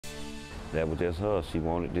that was just her. She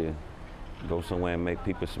wanted to go somewhere and make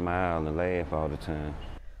people smile and laugh all the time.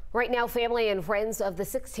 Right now, family and friends of the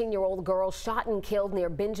 16-year-old girl shot and killed near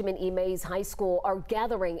Benjamin E. Mays High School are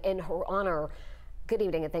gathering in her honor. Good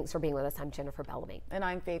evening and thanks for being with us. I'm Jennifer Bellamy. And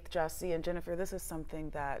I'm Faith Jesse. And Jennifer, this is something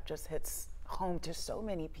that just hits home to so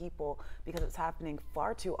many people because it's happening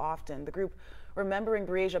far too often. The group remembering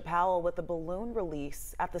Bre'Asia Powell with a balloon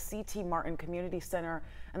release at the C.T. Martin Community Center.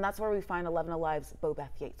 And that's where we find 11 Alive's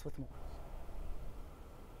Beth Yates with more.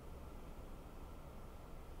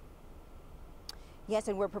 Yes,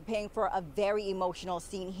 and we're preparing for a very emotional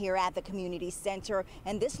scene here at the community center.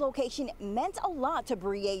 And this location meant a lot to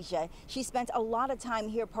Bre'Asia. She spent a lot of time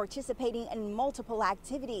here participating in multiple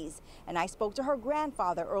activities. And I spoke to her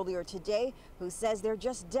grandfather earlier today, who says they're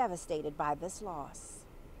just devastated by this loss.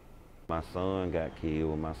 My son got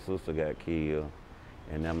killed, my sister got killed,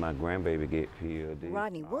 and now my grandbaby get killed.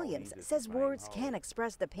 Rodney Williams says words can't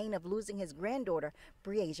express the pain of losing his granddaughter,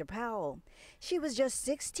 Bre'Asia Powell. She was just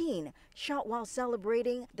 16, shot while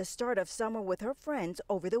celebrating the start of summer with her friends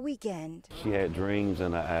over the weekend. She had dreams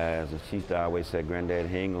in her eyes, and she used to always say, "Granddad,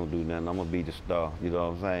 he ain't gonna do nothing, I'm gonna be the star," you know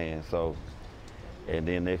what I'm saying? So, and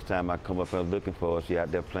then next time I come up here looking for her, she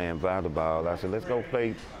out there playing volleyball. I said, "Let's go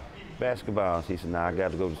play basketball." She said, "Nah, I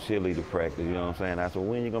got to go to cheerleader practice," you know what I'm saying? I said,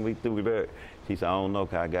 "When you gonna be through with that?" She said, "I don't know,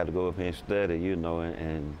 'cause I got to go up here and study," you know,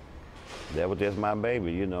 and that was just my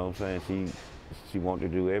baby, you know what I'm saying? She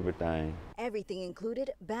wanted to do everything. Everything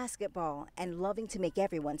included basketball and loving to make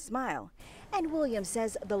everyone smile. And Williams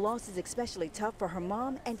says the loss is especially tough for her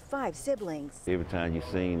mom and 5 siblings. Every time you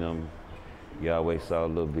seen them, you always saw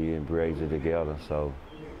Little B and Bre'Asia together, so.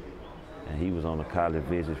 And he was on a college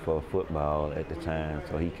visit for football at the time,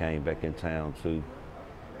 so he came back in town too.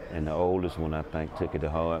 And the oldest one, I think, took it to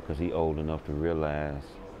heart because he old enough to realize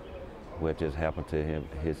what just happened to him,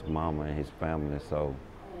 his mama and his family. So,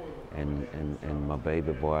 and my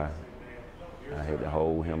baby boy, I had to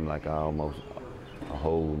hold him like almost a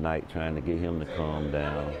whole night trying to get him to calm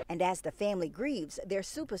down. And as the family grieves their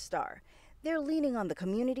superstar, they're leaning on the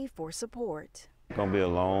community for support. It's gonna be a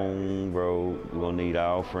long road. We're gonna need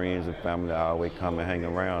our friends and family to always come and hang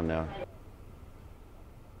around now.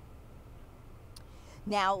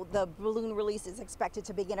 Now, the balloon release is expected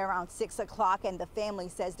to begin around 6 o'clock, and the family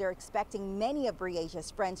says they're expecting many of Bre'Asia's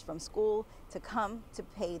friends from school to come to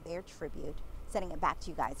pay their tribute. Sending it back to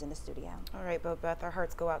you guys in the studio. All right, Beth, our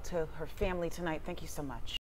hearts go out to her family tonight. Thank you so much.